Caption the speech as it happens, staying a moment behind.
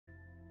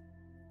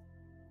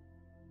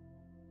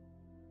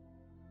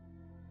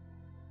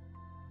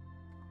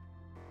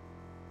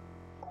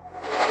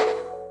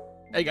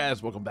Hey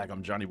guys, welcome back.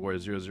 I'm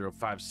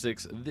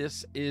JohnnyBoy0056.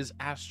 This is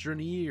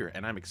Astroneer,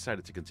 and I'm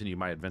excited to continue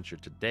my adventure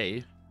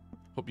today.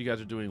 Hope you guys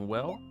are doing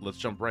well. Let's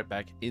jump right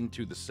back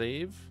into the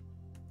save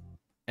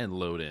and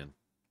load in.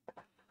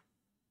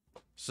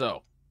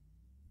 So,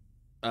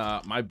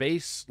 my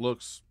base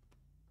looks,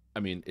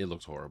 it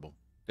looks horrible.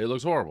 It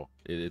looks horrible.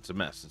 It's a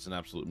mess. It's an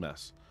absolute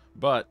mess.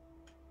 But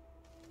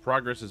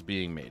progress is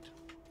being made.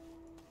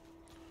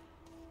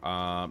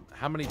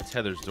 How many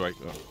tethers do I...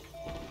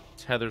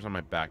 tethers on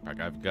my backpack.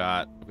 I've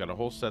got a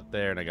whole set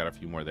there, and I got a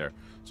few more there.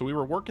 So we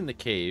were working the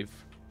cave,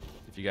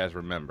 if you guys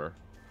remember.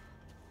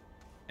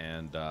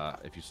 And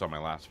if you saw my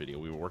last video,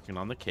 we were working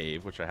on the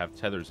cave, which I have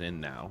tethers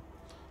in now.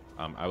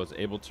 I was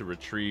able to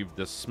retrieve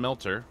the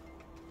smelter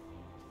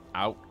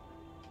out,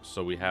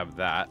 so we have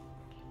that.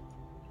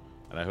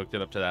 And I hooked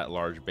it up to that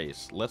large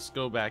base. Let's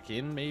go back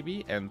in,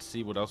 maybe, and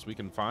see what else we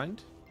can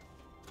find.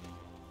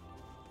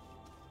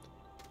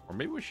 Or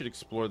maybe we should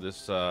explore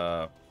this,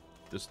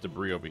 this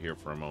debris over here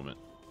for a moment.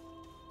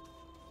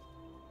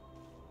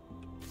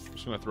 I'm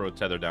just going to throw a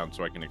tether down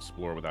so I can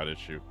explore without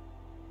issue.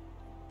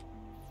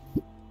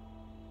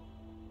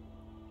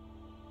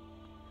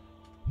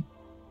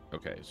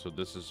 Okay, so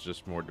this is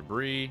just more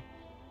debris.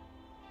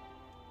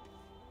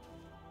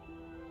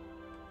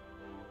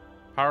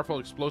 Powerful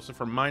explosive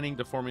for mining,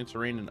 deforming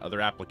terrain, and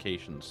other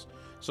applications.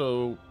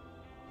 So,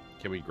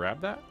 can we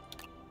grab that?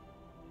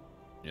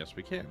 Yes,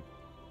 we can.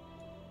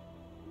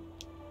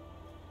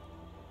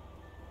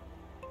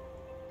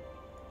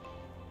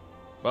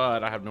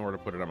 But I have nowhere to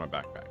put it on my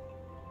backpack.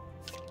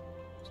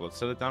 So let's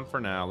set it down for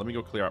now. Let me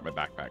go clear out my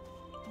backpack.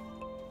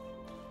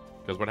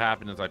 Because what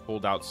happened is I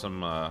pulled out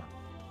some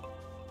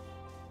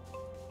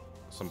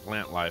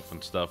plant life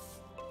and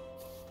stuff.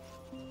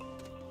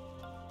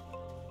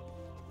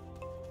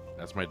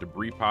 That's my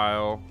debris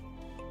pile.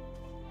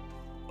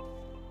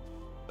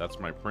 That's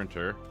my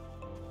printer.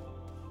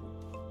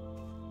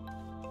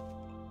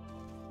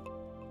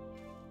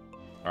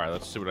 Alright,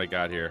 let's see what I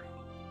got here.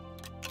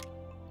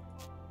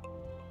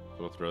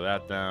 We'll throw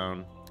that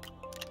down.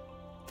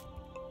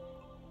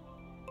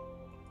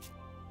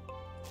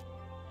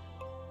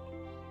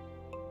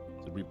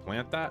 Did we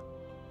plant that?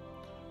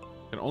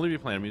 Can only be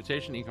planted.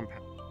 Mutation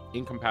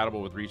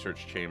incompatible with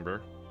research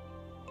chamber.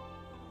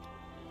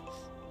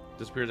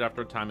 Disappears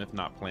after a time if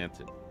not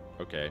planted.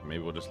 Okay,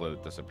 maybe we'll just let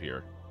it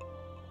disappear.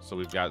 So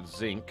we've got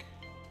zinc.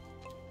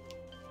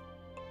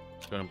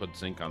 Let's go ahead and put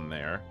zinc on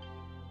there.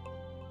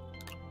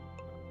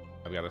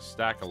 I've got a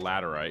stack of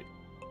laterite,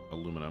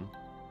 aluminum.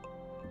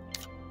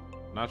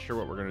 Not sure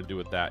what we're going to do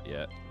with that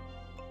yet.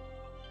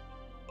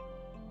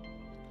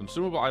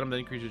 Consumable item that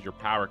increases your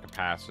power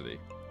capacity.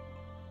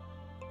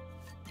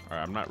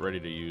 Alright, I'm not ready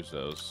to use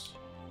those.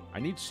 I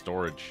need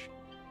storage.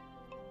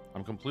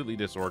 I'm completely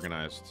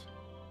disorganized.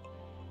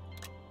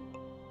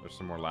 There's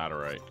some more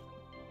laterite.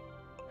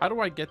 How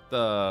do I get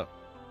the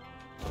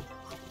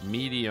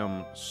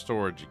medium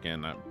storage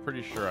again? I'm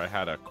pretty sure I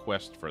had a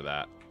quest for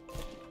that.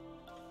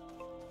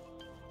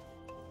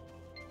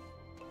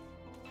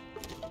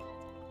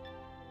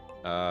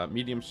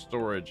 Medium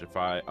storage. If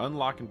I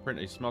unlock and print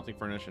a smelting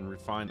furnace and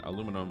refine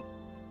aluminum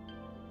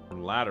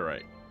from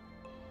laterite.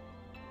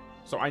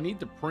 So I need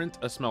to print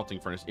a smelting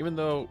furnace. Even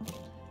though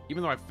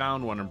I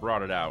found one and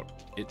brought it out,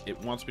 it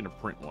wants me to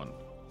print one.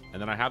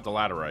 And then I have the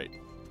laterite.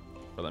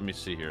 But let me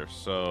see here.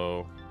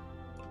 So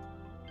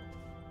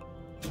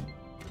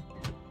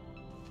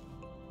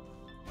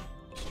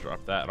let's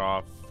drop that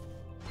off.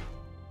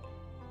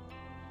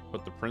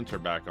 Put the printer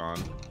back on.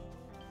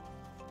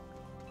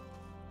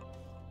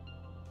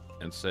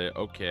 And say,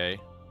 okay.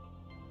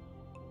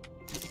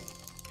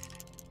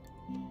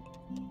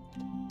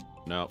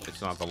 No,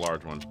 it's not the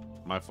large one.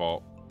 My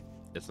fault.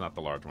 It's not the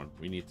large one.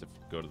 We need to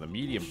go to the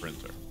medium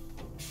printer.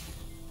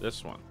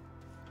 This one.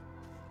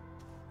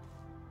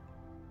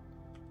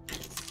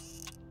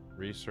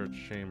 Research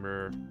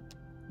chamber.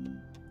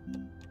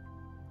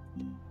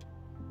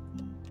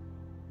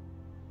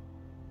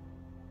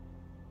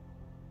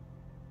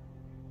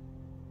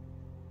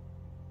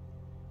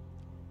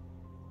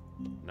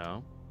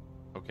 No?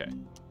 Okay.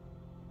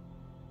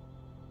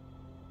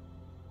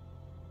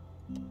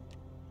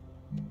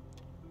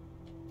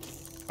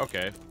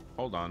 Okay,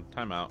 hold on.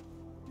 Time out.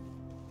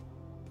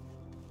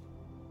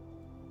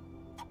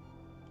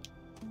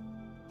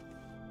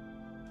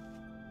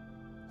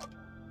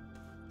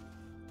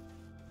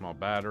 Small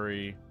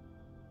battery.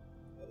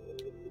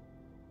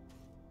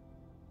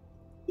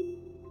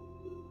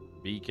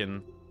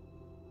 Beacon.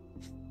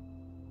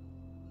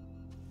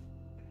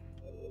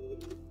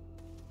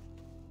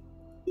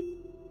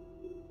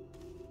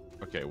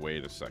 Okay,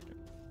 wait a second.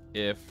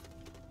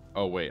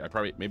 Oh wait,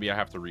 maybe I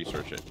have to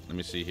research it. Let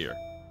me see here.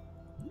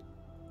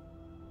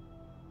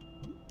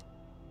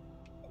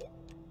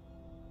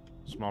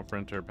 Small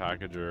printer,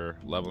 packager,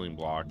 leveling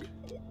block.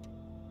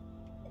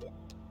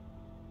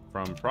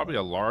 From probably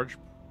a large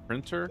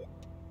printer.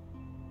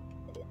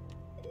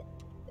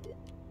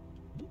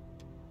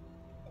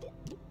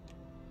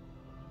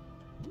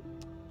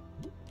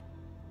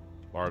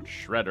 Large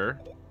shredder.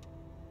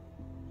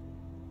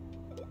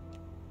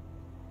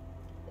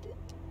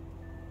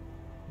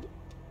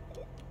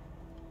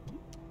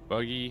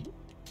 Buggy.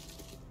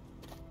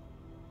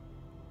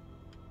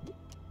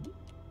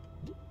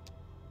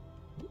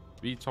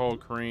 VTOL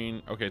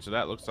crane. Okay, so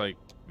that looks like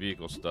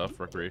vehicle stuff.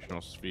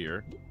 Recreational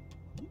sphere.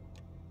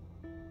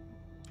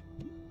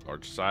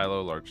 Large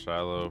silo, large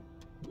silo.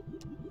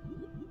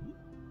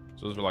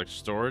 So those are like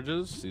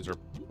storages. These are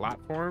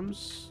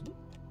platforms.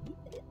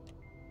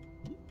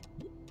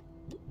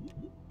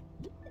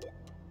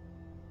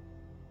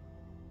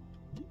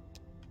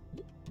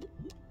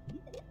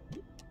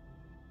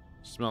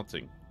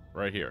 Smelting.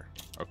 Right here.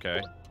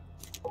 Okay.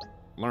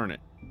 Learn it.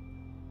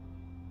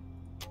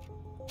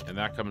 And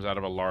that comes out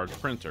of a large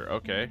printer.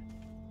 Okay.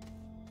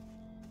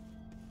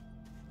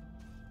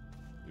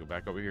 Go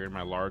back over here in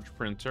my large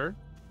printer.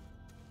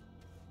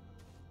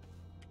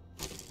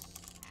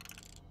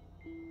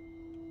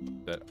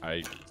 That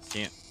I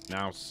can't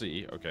now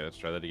see. Okay, let's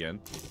try that again.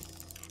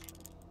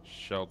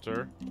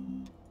 Shelter.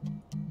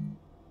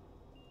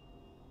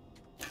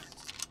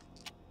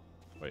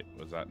 Wait,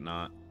 was that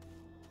not?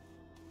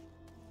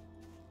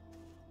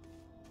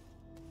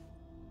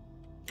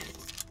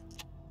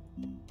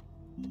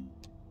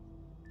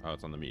 Oh,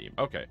 it's on the medium.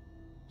 Okay.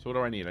 So what do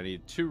I need? I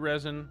need 2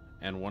 resin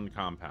and 1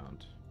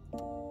 compound.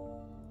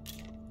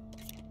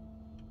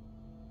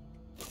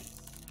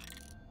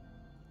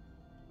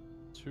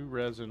 Two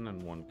resin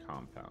and 1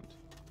 compound.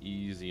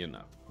 Easy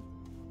enough.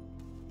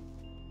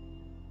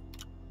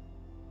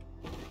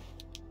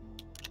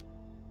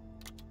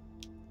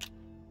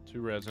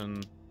 Two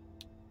resin,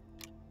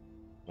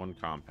 1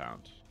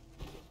 compound.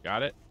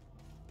 Got it?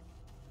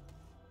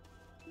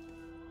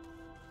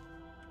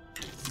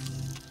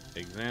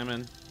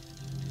 Examine.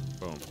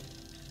 Boom.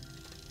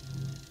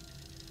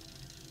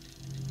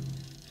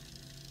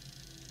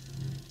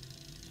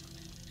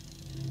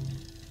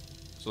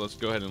 So let's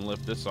go ahead and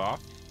lift this off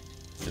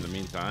in the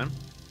meantime.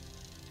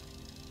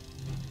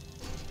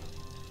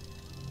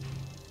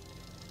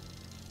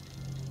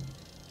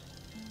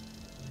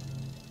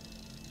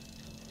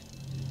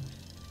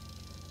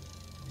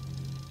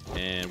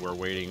 And we're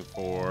waiting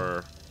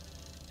for...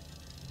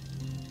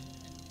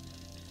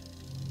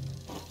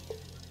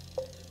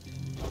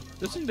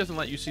 This thing doesn't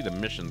let you see the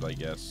missions, I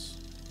guess.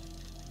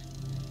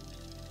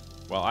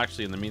 Well,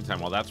 actually, in the meantime,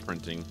 while that's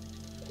printing,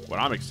 what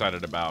I'm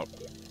excited about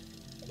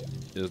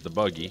is the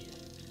buggy.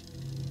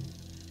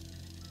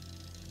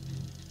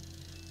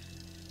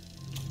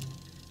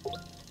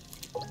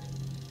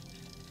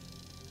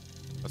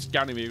 A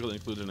scouting vehicle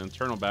includes an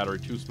internal battery,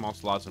 2 small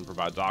slots, and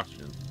provides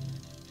oxygen.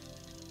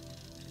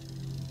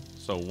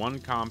 So 1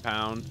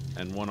 compound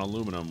and 1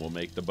 aluminum will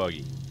make the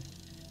buggy.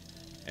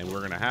 And we're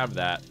going to have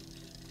that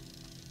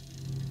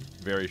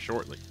very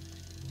shortly.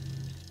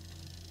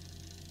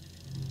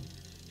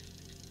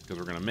 Because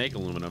we're going to make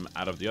aluminum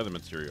out of the other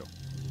material.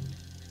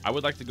 I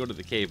would like to go to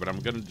the cave, but I'm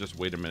going to just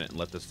wait a minute and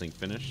let this thing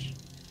finish.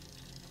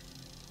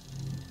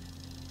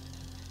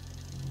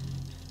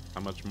 How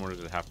much more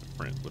does it have to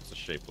print? What's the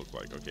shape look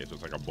like? Okay, so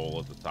it's like a bowl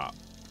at the top.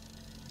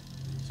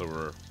 So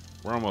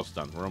we're almost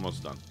done. We're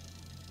almost done.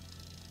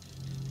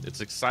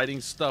 It's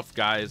exciting stuff,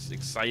 guys.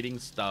 Exciting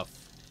stuff.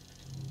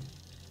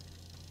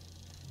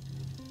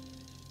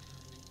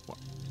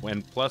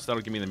 And plus,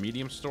 that'll give me the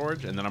medium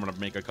storage, and then I'm going to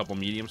make a couple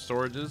medium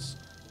storages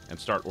and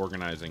start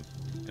organizing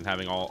and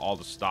having all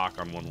the stock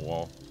on one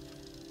wall.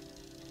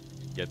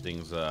 Get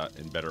things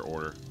in better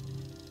order.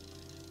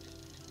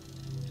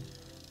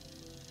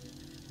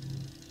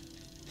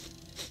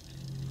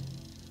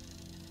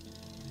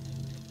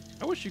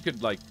 I wish you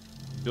could, like,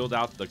 build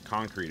out the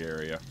concrete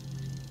area.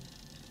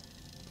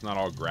 It's not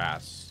all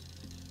grass.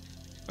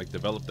 Like,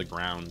 develop the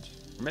ground.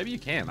 Or maybe you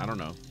can. I don't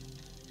know.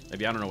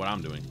 Maybe I don't know what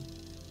I'm doing.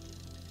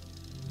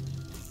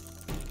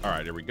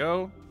 Alright, here we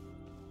go.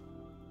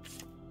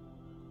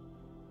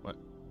 What?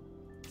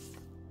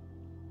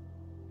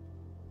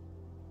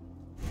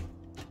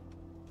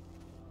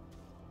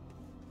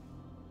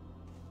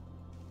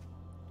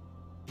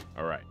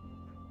 Alright.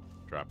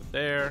 Drop it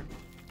there.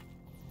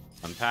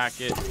 Unpack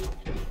it.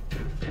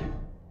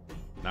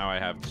 Now I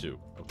have 2.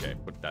 Okay,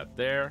 put that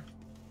there.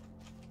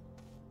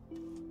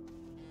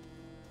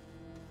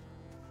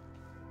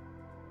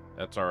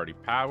 That's already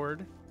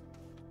powered.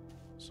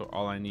 So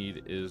all I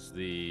need is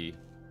the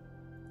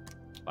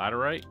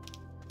laterite.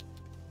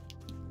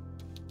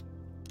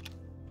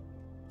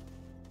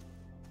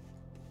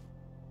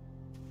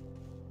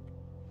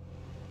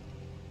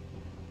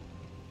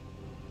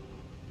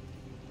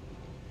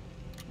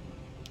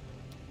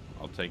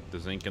 I'll take the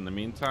zinc in the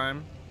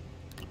meantime.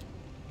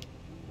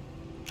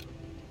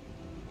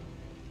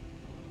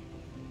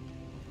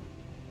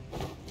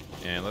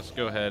 And let's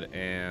go ahead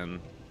and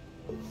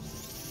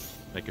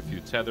make a few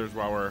tethers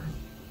while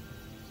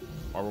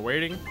we're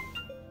waiting.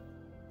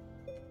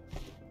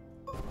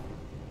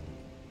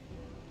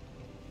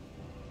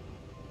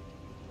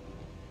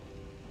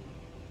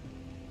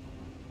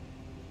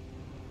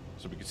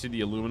 So we can see the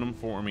aluminum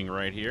forming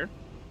right here.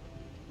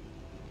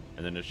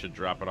 And then it should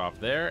drop it off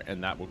there,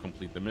 and that will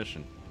complete the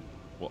mission.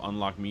 We'll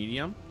unlock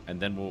medium, and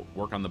then we'll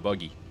work on the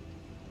buggy.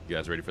 You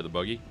guys ready for the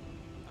buggy?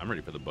 I'm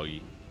ready for the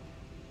buggy.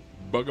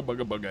 Bugga,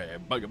 bugga, bugga,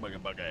 bugga, bugga,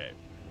 bugga.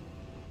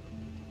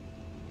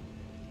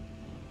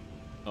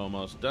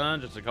 Almost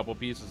done. Just a couple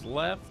pieces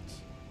left.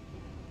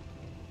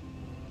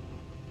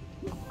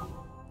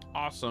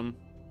 Awesome.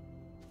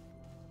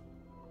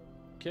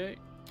 Okay.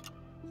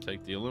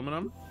 Take the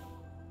aluminum.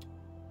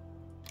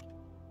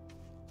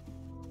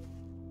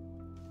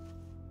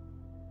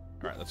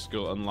 Alright, let's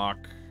go unlock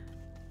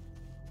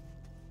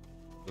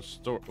the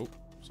store. Oh,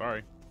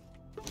 sorry.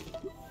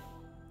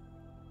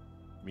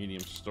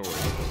 Medium storage.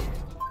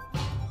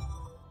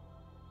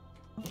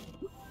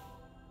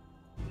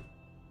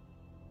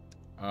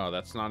 Oh,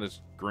 that's not as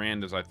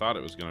grand as I thought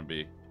it was going to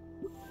be.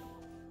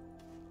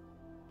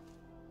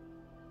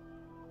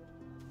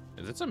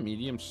 Is this a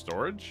medium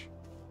storage?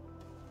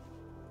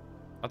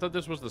 I thought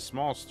this was the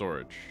small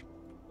storage.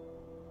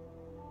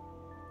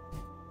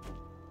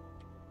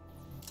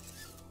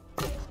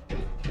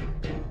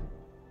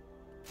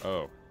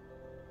 Oh.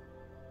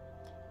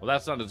 Well,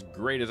 that's not as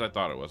great as I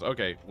thought it was.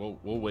 Okay, we'll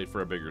wait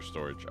for a bigger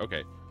storage.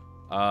 Okay.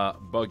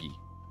 Buggy.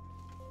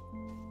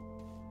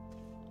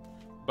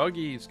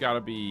 Buggy's got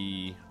to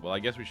be... Well, I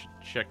guess we should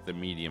check the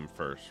medium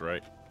first,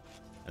 right?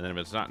 And then if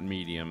it's not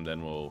medium,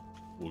 then we'll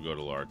go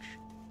to large.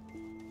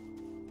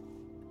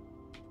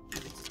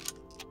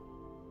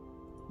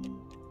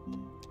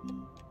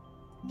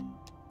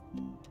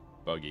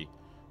 Buggy.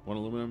 One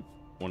aluminum,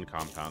 one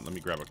compound. Let me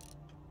grab a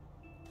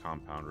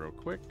compound real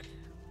quick.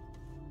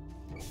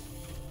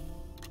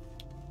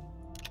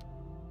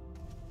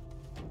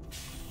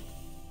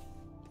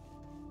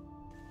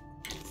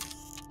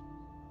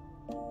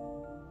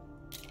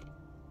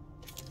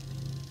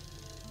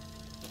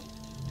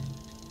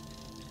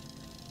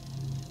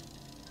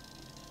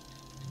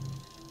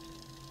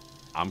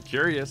 I'm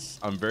curious.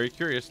 I'm very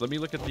curious. Let me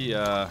look at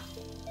the,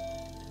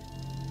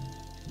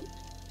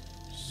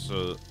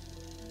 so,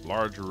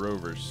 large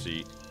rover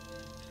seat.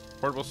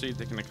 Portable seat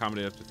that can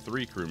accommodate up to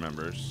 3 crew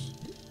members.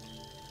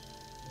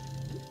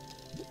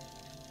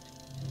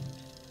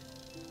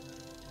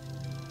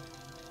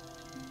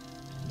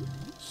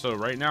 So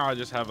right now I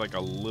just have like a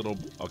little...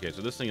 Okay,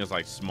 so this thing is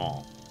like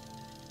small.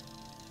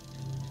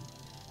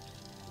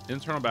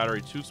 Internal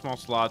battery, 2 small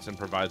slots, and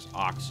provides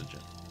oxygen.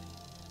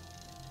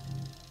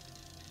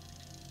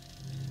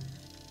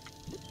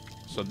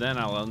 So then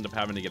I'll end up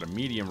having to get a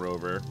medium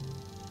rover,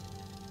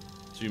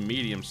 2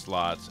 medium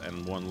slots,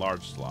 and 1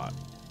 large slot.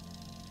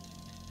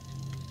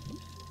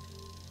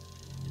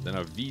 Then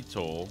a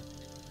VTOL,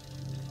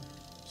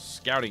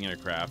 scouting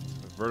aircraft,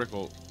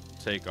 vertical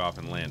takeoff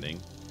and landing.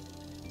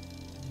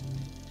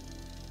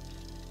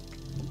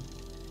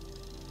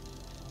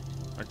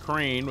 A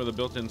crane with a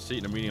built-in seat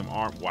and a medium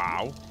arm.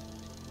 Wow.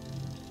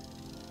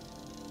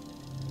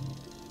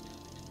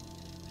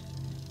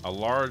 A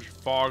large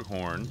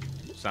foghorn.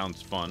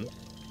 Sounds fun.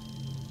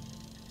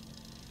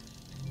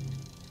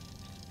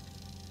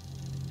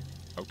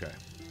 Okay.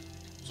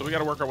 So we got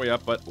to work our way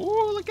up, but...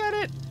 Ooh, look at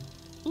it!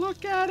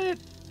 Look at it!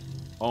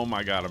 Oh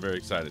my god, I'm very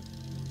excited.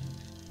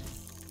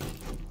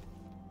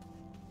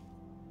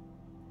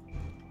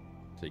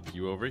 Take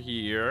you over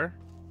here.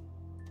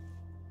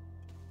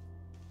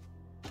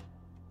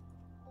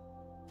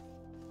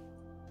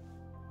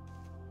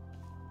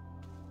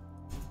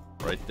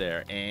 Right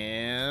there.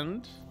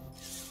 And...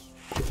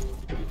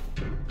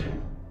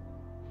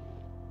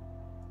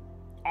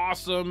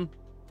 Awesome!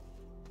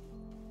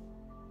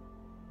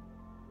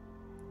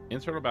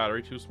 Internal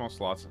battery, 2 small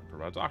slots, and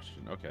provides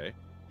oxygen. Okay.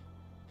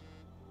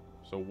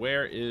 So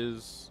where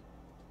is...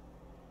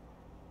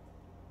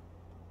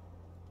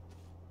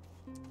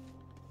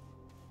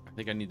 I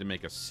think I need to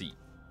make a seat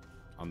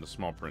on the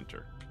small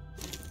printer.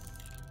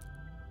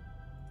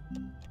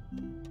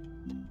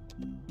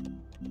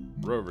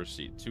 Rover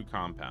seat, 2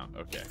 compound.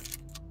 Okay.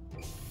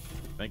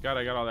 Thank God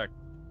I got all that.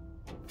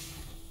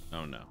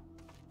 Oh no.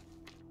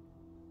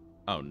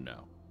 Oh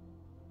no.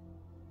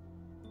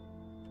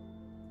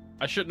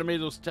 I shouldn't have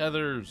made those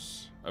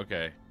tethers.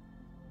 Okay.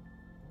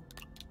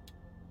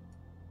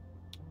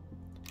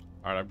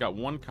 Alright, I've got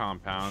 1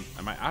 compound.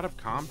 Am I out of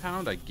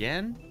compound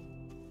again?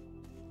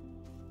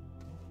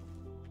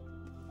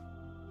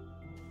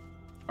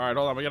 Alright,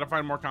 hold on. We gotta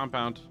find more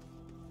compound.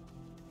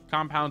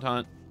 Compound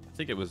hunt. I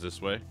think it was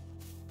this way.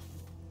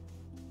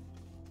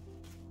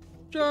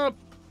 Jump!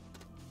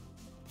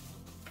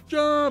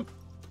 Jump!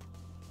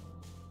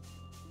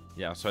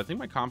 Yeah, so I think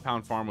my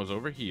compound farm was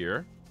over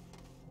here.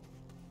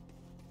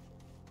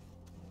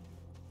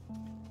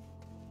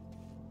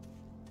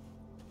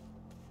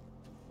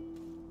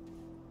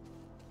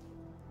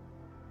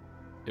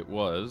 It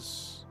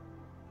was.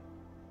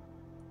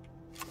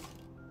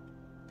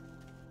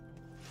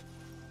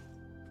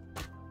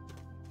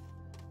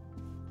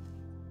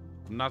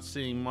 I'm not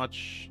seeing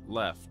much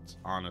left,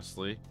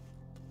 honestly.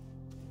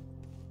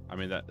 I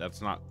mean,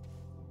 that's not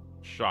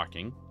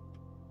shocking.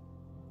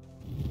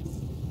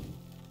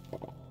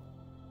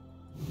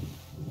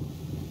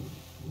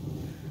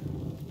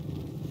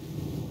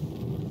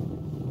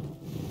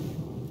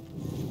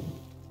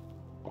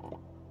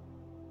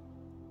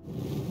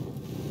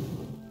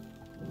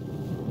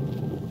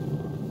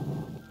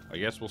 I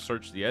guess we'll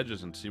search the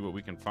edges and see what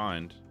we can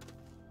find.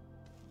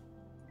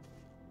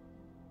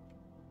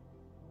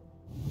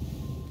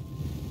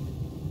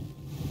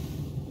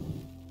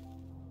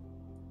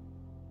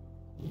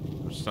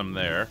 There's some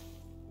there.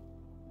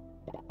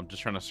 I'm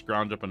just trying to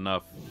scrounge up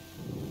enough.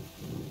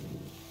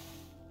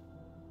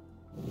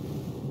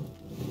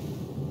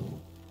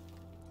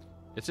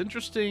 It's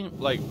interesting,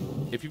 like,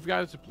 if you've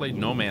guys have played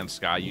No Man's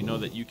Sky, you know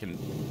that you can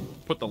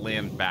put the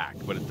land back,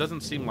 but it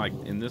doesn't seem like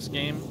in this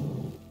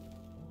game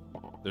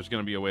there's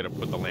going to be a way to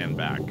put the land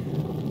back.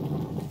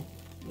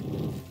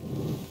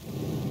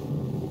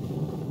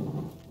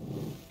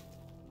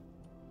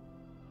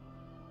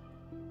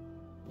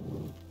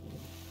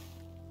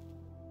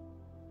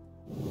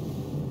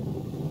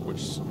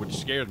 Which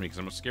scares me, because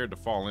I'm scared to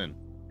fall in.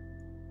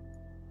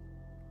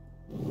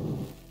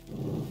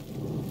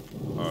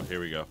 Oh, here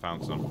we go.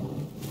 Found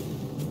some.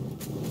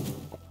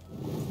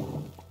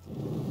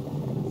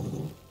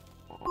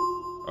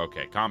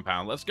 Okay,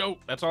 compound. Let's go.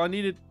 That's all I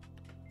needed.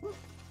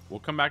 We'll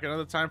come back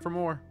another time for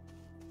more.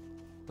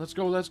 Let's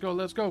go, let's go,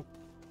 let's go.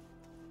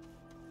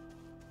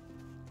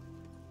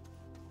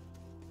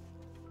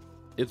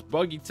 It's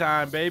buggy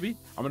time, baby.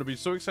 I'm going to be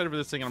so excited for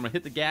this thing. I'm going to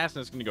hit the gas,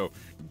 and it's going to go...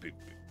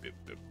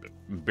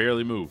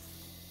 barely move.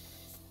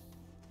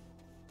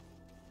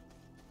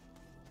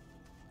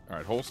 All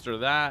right, holster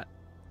that.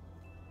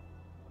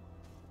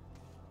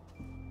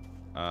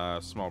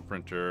 Small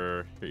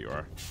printer. Here you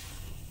are.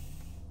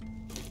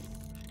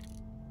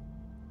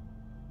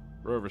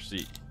 Rover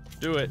seat.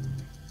 Do it.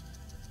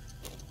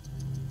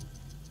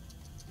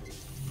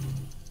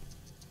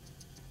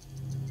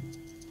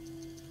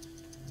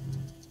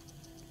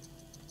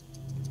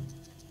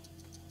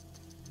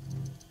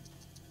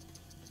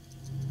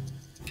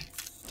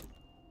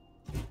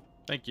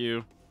 Thank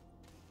you.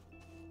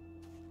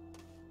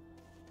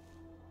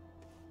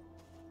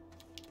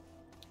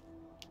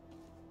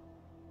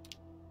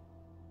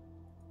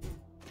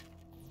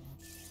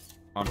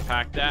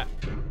 Unpack that.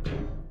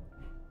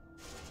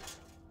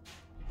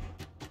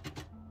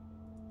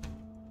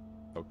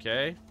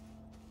 Okay.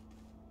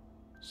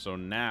 So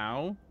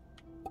now...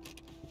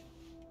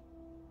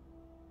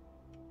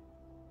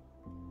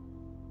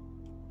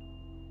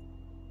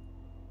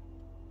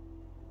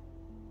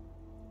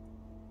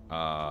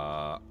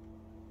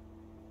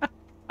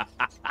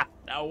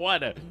 now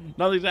what?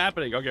 Nothing's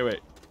happening. Okay,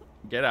 wait.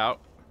 Get out.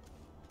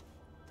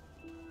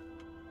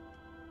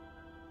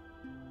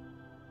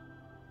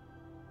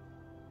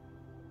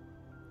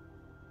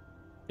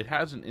 It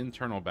has an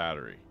internal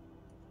battery.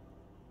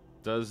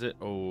 Does it?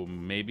 Oh,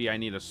 maybe I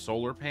need a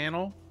solar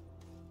panel?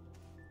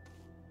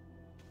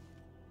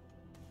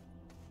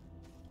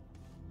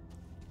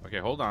 Okay,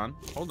 hold on.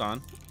 Hold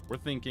on. We're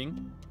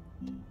thinking.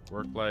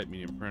 Work light,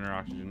 medium printer,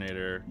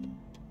 oxygenator.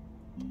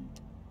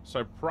 So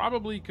I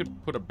probably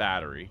could put a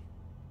battery.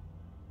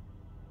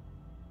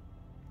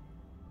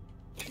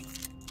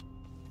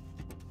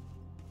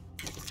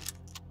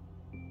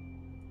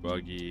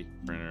 Buggy,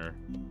 printer.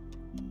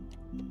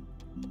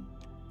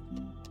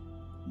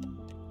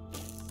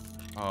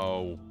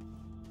 Oh.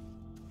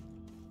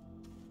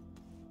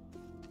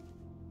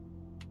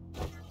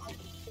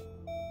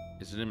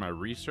 Is it in my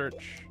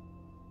research?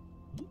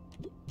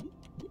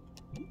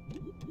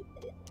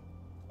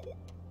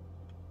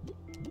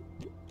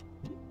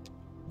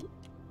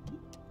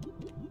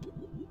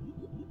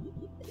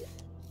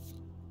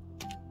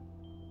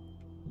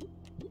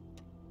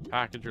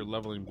 Packager,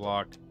 leveling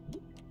block.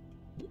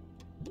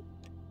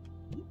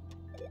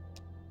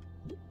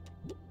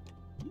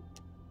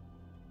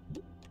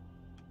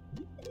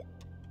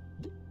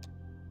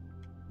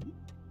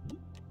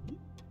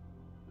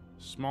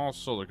 Small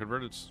solar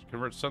converts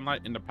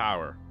sunlight into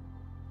power.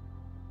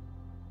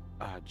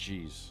 Ah,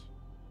 jeez.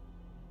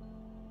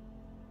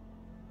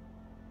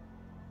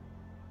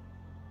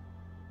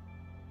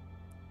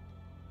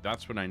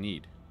 That's what I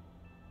need.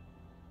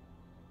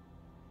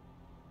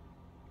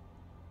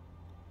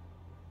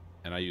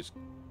 And I use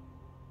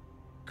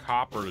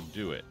copper to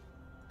do it.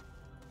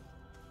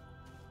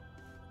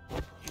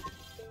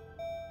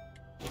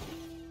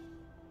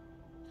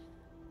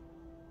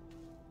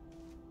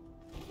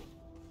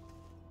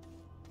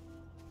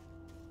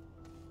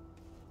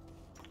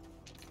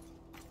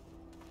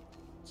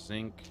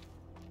 Zinc.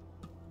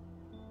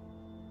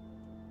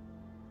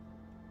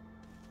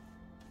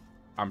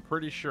 I'm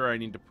pretty sure I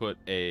need to put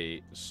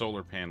a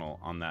solar panel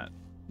on that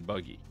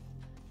buggy.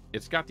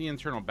 It's got the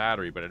internal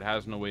battery, but it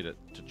has no way to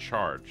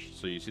charge.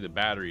 So you see the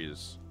battery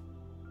is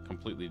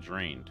completely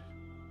drained.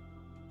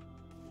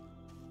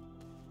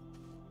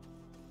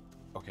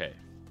 Okay,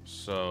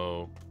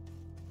 so...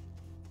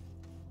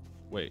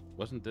 Wait,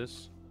 wasn't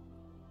this...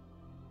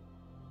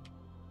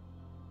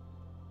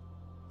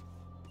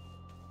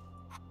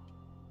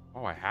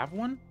 Oh, I have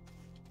one?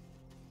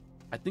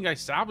 I think I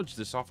salvaged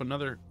this off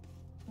another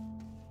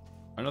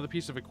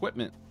piece of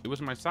equipment. It was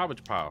in my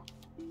salvage pile.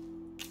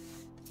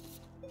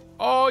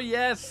 Oh,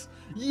 yes!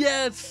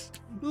 Yes!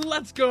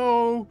 Let's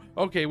go!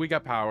 Okay, we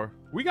got power.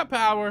 We got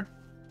power!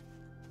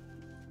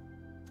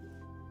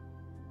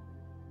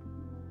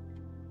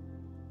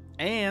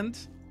 And...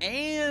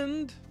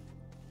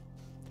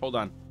 Hold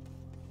on.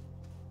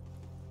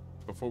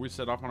 Before we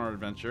set off on our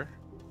adventure,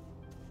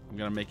 I'm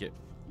gonna make it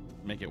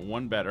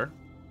one better.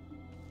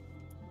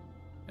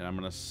 And I'm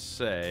gonna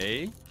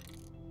say...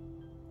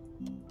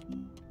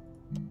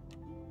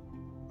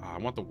 I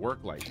want the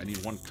work light. I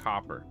need 1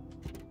 copper.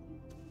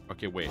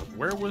 Okay, wait.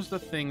 Where was the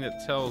thing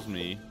that tells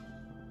me...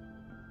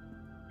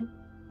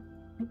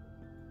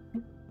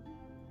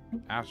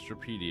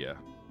 Astropedia.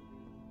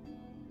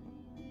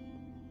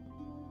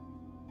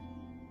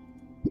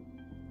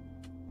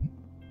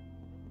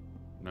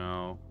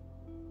 No.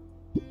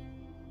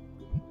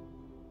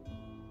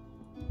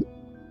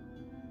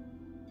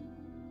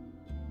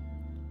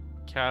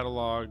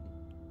 Catalog.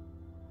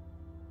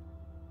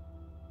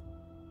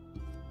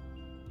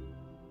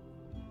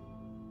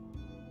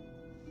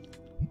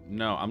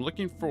 No, I'm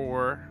looking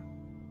for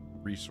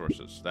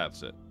resources.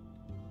 That's it.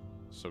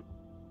 So,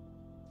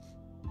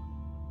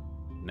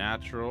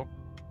 natural.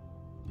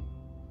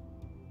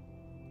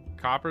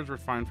 Copper is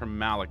refined from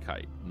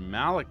malachite.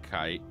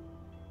 Malachite.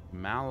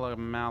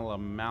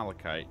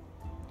 Malachite.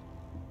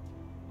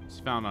 It's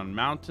found on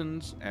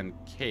mountains and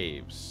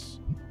caves.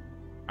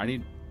 I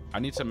need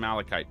some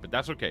malachite, but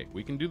that's okay.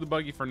 We can do the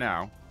buggy for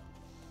now,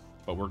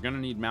 but we're gonna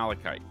need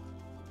malachite.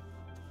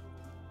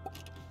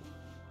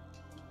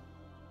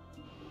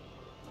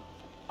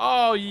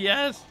 Oh,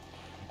 yes!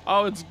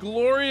 Oh, it's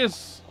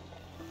glorious!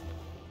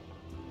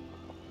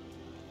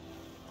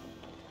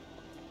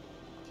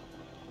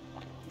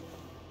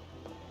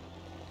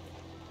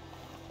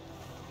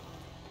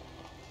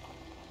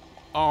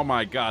 Oh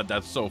my god,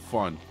 that's so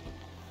fun.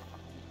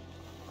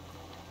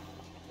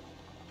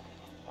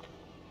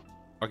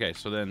 Okay,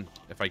 so then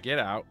if I get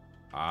out,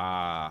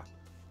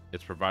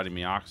 it's providing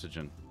me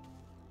oxygen.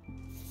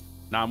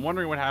 Now I'm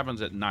wondering what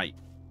happens at night.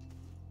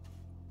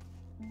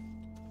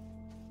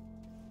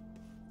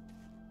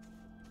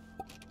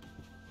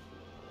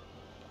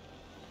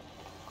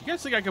 You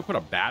guys think I could put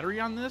a battery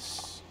on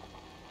this?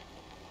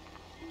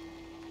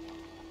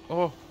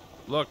 Oh,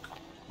 look.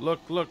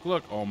 Look, look,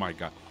 look. Oh my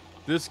god.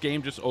 This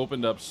game just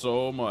opened up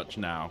so much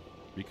now.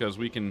 Because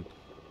we can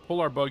pull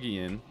our buggy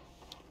in.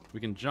 We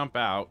can jump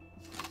out.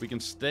 We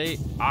can stay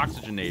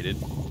oxygenated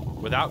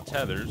without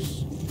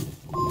tethers.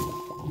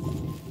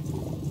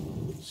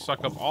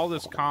 Suck up all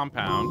this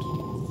compound.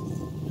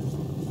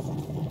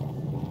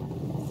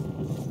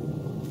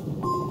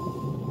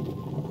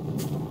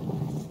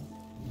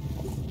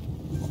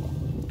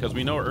 Because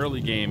we know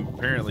early game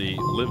apparently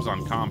lives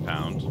on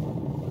compound.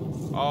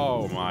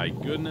 Oh my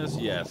goodness,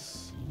 yes.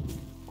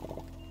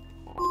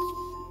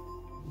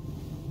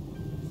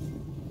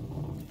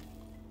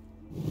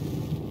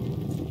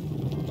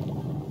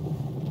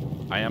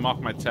 I am off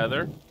my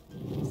tether.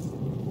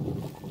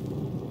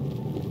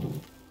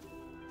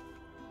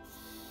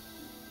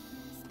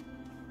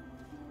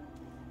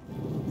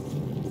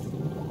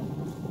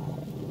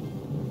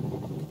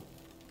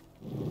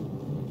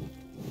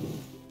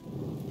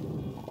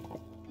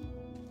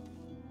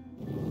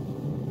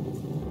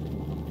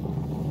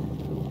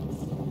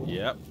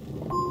 Yep.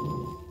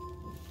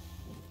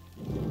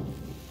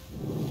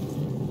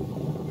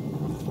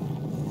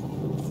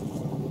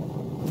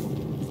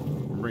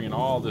 I'm bringing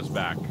all this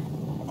back.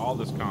 All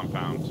this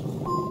compound.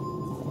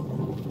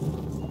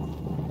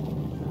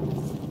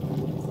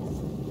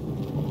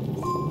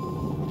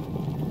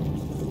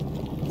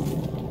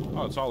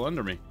 Oh, it's all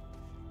under me.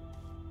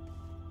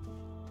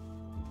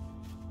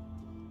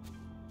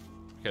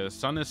 Okay, the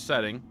sun is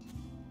setting.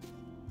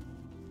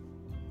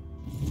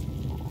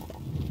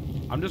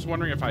 I'm just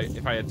wondering if I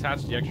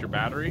attach the extra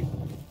battery,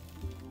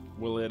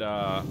 will it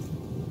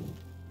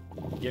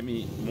get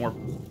me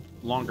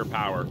longer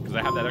power? Because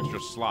I have that extra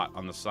slot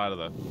on the side of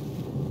the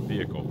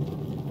vehicle.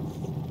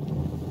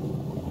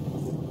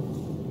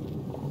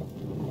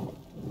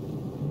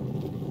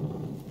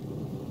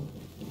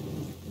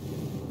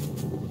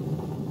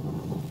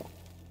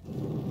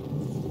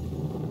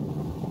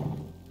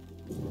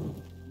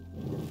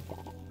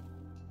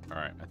 All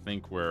right, I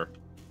think we're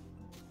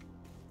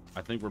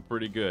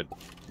pretty good.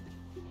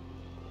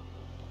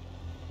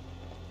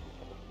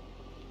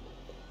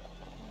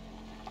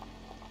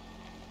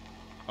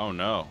 Oh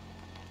no.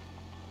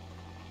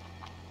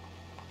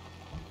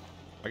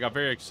 I got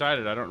very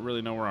excited. I don't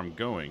really know where I'm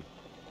going.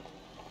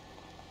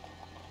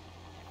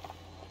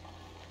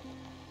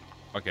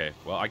 Okay,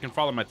 well, I can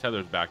follow my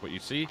tethers back, but you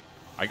see,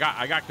 I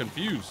got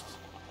confused.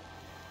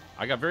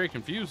 I got very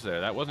confused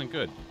there. That wasn't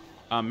good.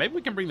 Maybe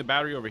we can bring the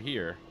battery over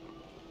here.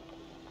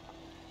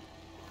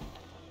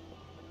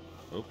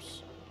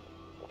 Oops.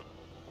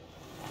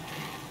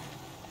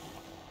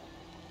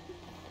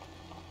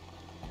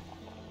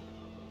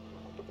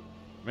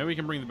 Maybe we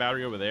can bring the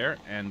battery over there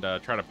and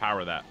try to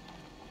power that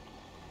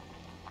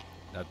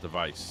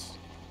device.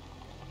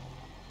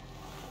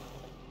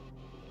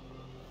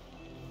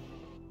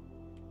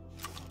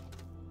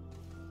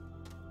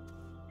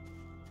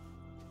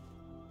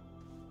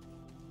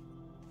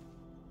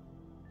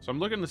 So I'm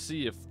looking to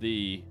see if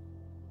the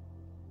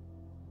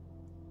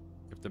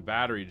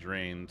battery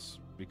drains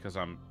because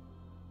I'm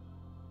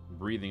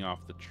breathing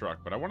off the truck,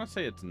 but I want to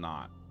say it's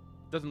not.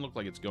 It doesn't look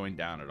like it's going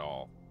down at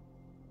all,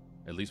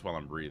 at least while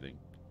I'm breathing.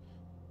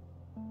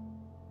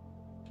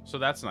 So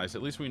that's nice.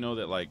 At least we know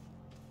that, like,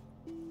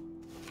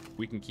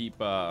 we can keep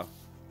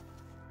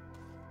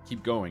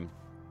going.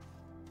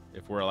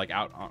 If we're like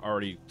out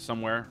already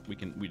somewhere, we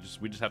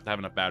just have to have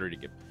enough battery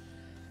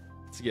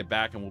to get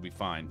back, and we'll be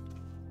fine.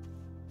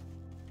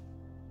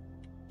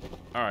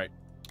 All right.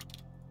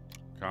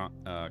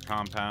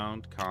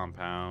 Compound,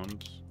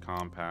 compound,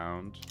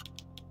 compound,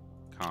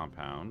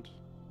 compound.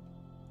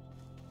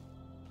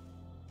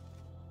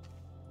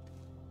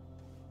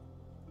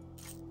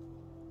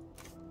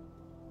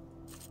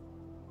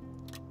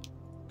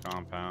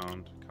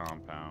 Compound,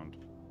 compound.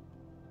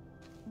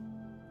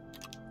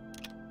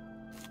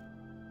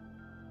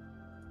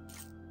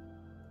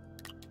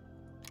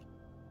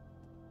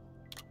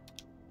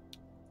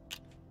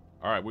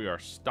 All right, we are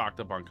stocked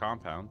up on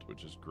compound,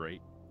 which is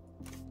great.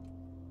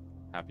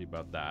 Happy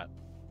about that.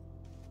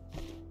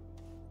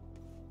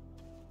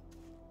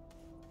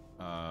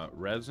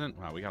 Resin.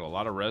 Wow, we got a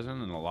lot of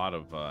resin and a lot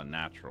of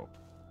natural.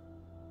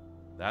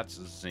 That's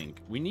zinc.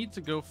 We need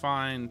to go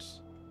find...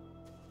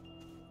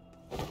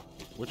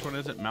 Which one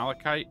is it?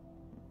 Malachite?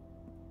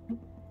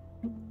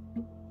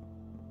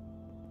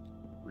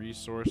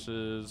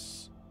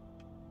 Resources.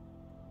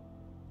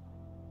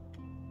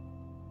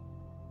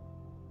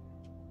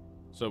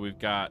 So we've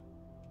got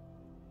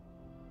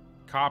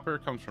copper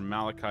comes from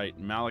malachite.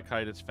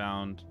 Malachite is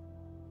found.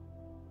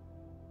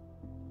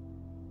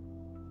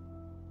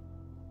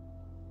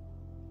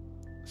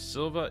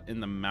 Silva in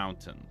the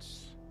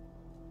mountains.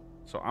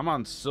 So I'm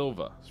on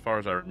Silva as far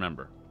as I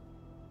remember.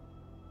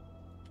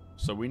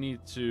 So we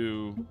need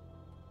to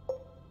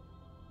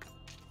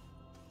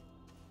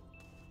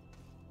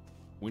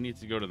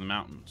go to the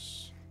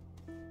mountains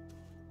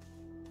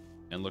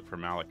and look for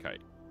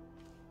malachite.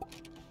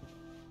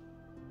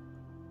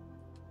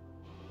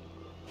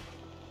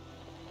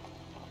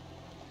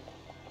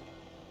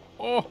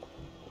 Oh!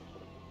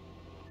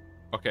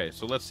 Okay,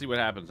 so let's see what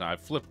happens now. I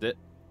flipped it.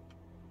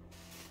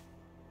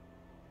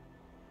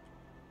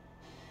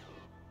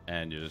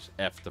 And you just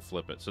F to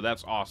flip it. So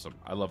that's awesome.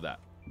 I love that.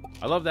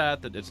 I love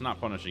that it's not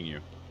punishing you.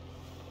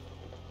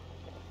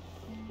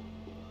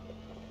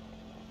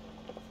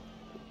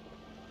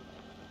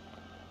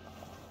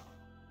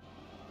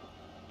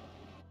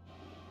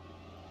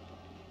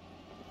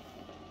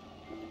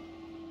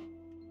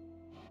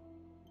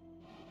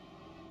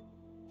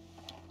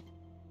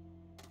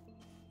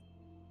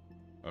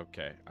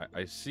 Okay,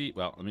 I see.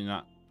 Well,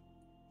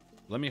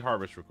 let me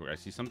harvest real quick. I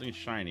see something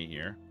shiny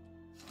here.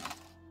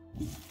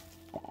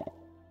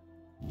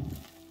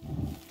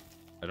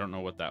 I don't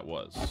know what that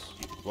was.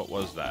 What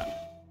was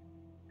that?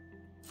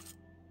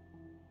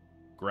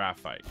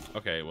 Graphite.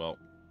 Okay, well,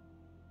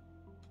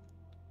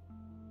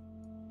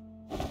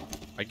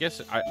 I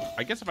guess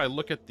if I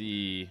look at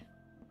the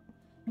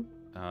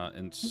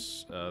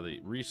the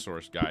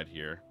resource guide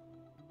here,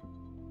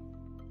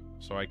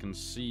 so I can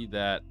see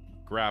that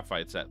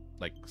graphite's at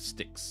like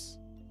sticks.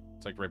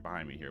 It's like right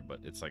behind me here, but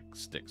it's like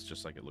sticks,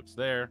 just like it looks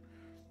there.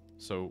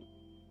 So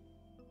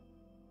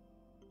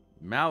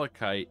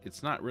malachite,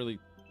 it's not really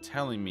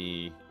telling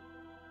me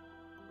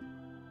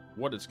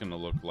what it's gonna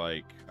look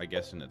like, I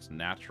guess, in its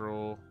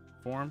natural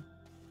form.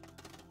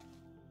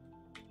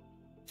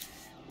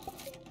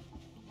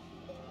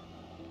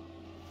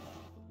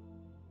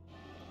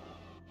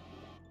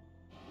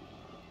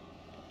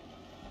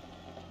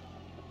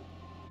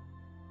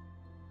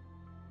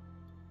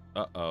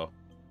 Uh-oh.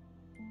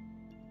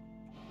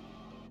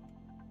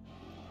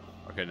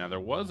 Okay, now there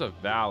was a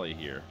valley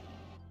here.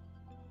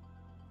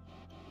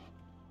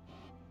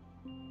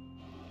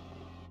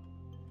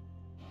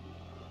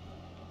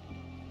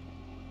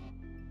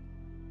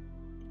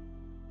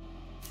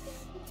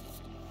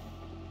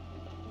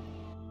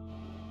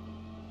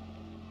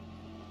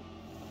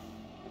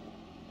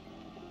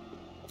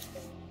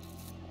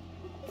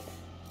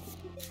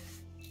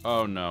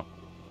 Oh, no.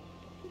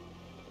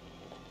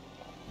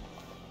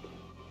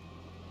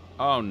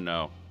 Oh,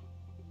 no.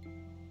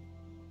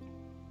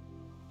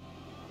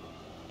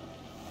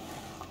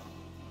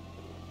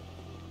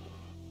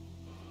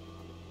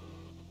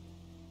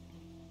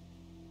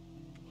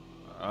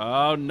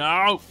 Oh,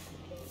 no!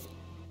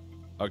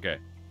 Okay.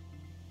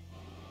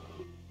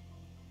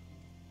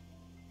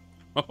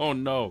 Oh,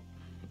 no.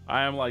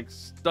 I am, like,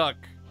 stuck.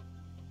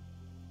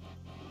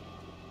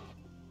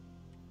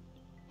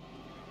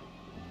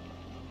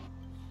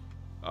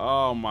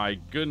 Oh, my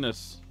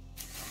goodness.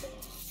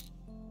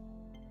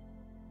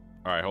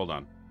 All right, hold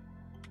on.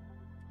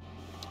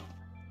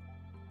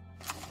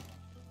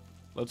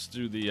 Let's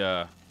do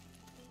the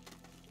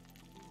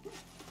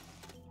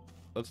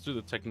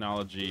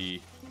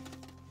technology.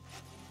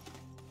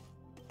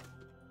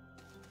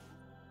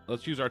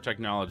 Let's use our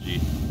technology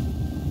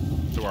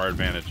to our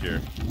advantage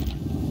here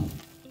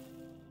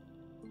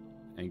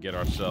and get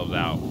ourselves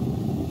out.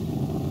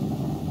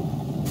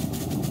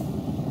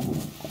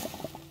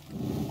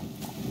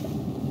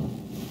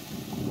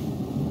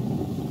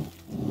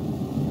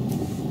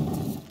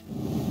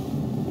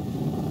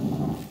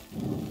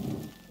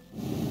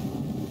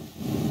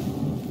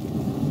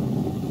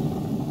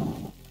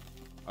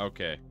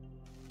 Okay.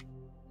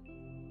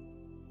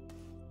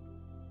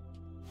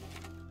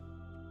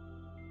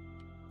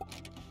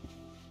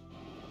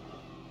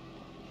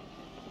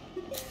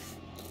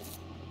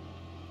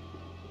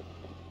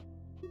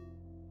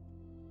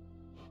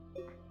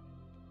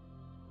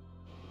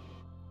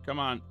 Come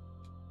on.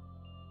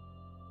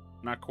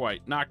 Not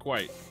quite. Not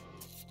quite.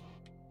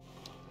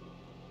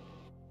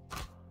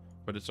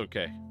 But it's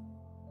okay.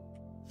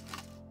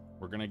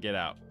 We're gonna get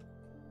out.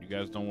 You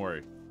guys don't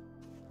worry.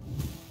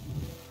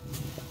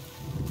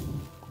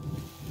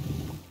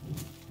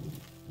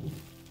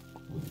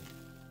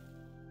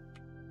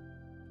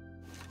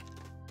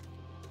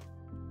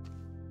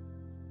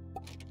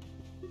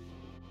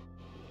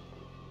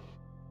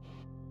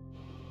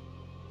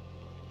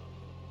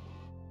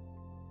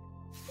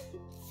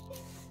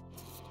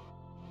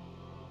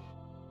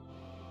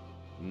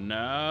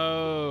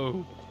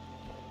 No.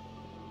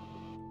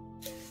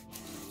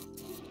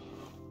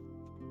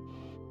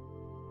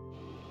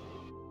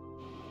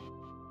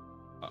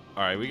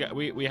 All right,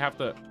 we have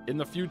to in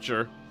the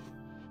future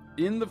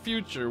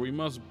we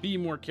must be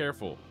more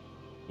careful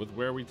with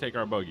where we take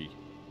our buggy.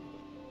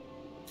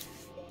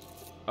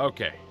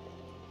 Okay.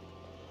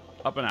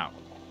 Up and out.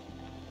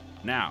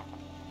 Now.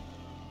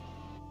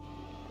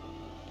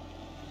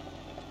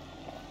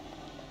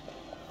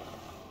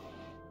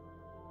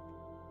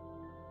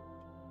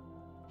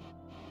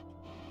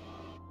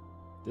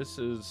 This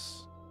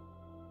is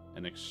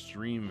an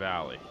extreme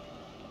valley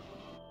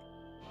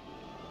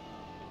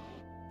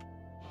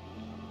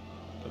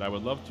that I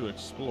would love to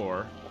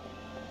explore.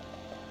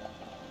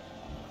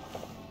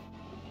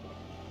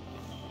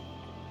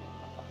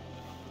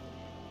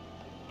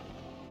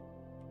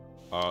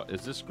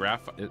 Is this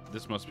graphite?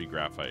 This must be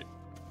graphite.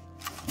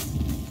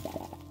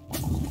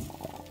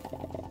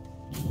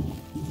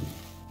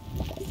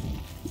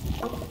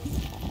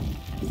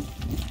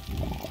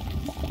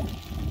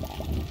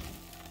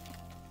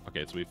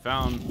 Okay, so we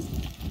found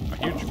a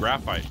huge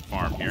graphite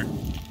farm here.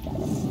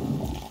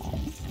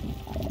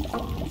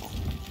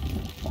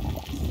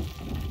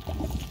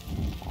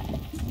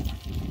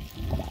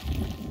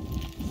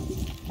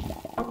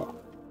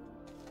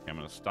 Okay, I'm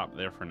gonna stop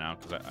there for now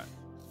because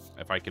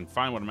if I can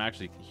find what I'm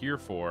actually here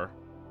for.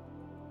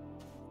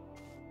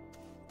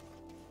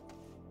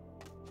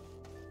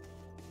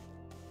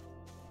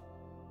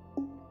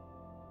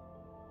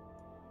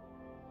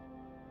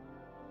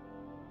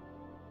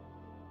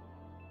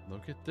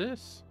 Look at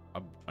this.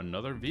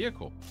 Another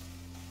vehicle.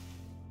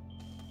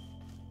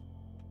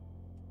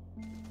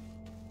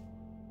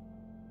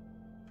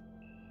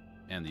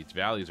 And these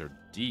valleys are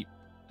deep.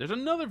 There's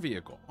another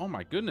vehicle. Oh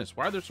my goodness.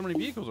 Why are there so many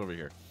vehicles over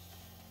here?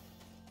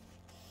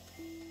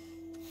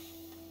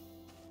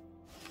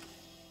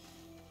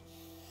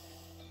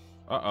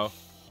 Uh-oh.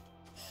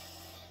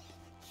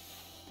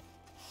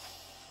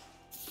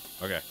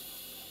 Okay.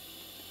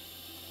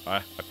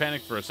 I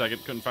panicked for a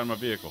second. Couldn't find my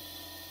vehicle.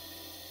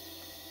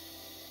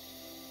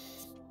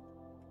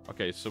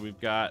 Okay, so we've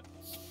got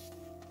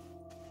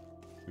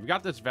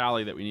this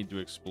valley that we need to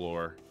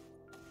explore.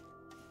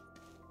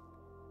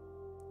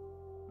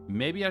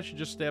 Maybe I should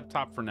just stay up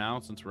top for now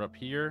since we're up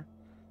here.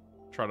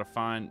 Try to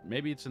find,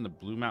 maybe it's in the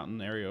Blue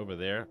Mountain area over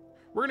there.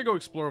 We're gonna go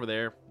explore over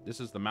there. This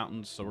is the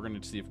mountains, so we're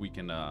gonna see if we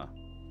can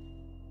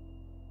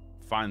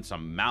find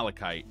some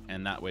malachite,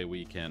 and that way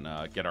we can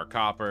get our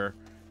copper,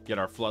 get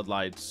our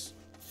floodlights,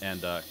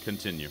 and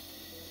continue.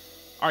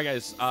 All right,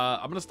 guys,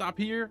 I'm gonna stop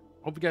here.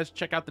 Hope you guys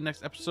check out the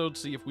next episode,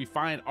 see if we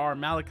find our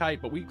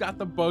malachite. But we've got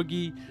the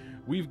buggy,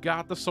 we've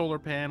got the solar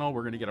panel,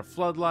 we're gonna get a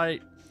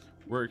floodlight.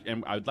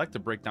 And I'd like to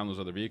break down those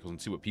other vehicles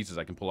and see what pieces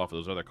I can pull off of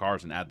those other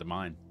cars and add to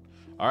mine.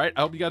 All right,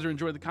 I hope you guys are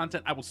enjoying the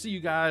content. I will see you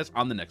guys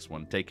on the next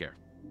one. Take care.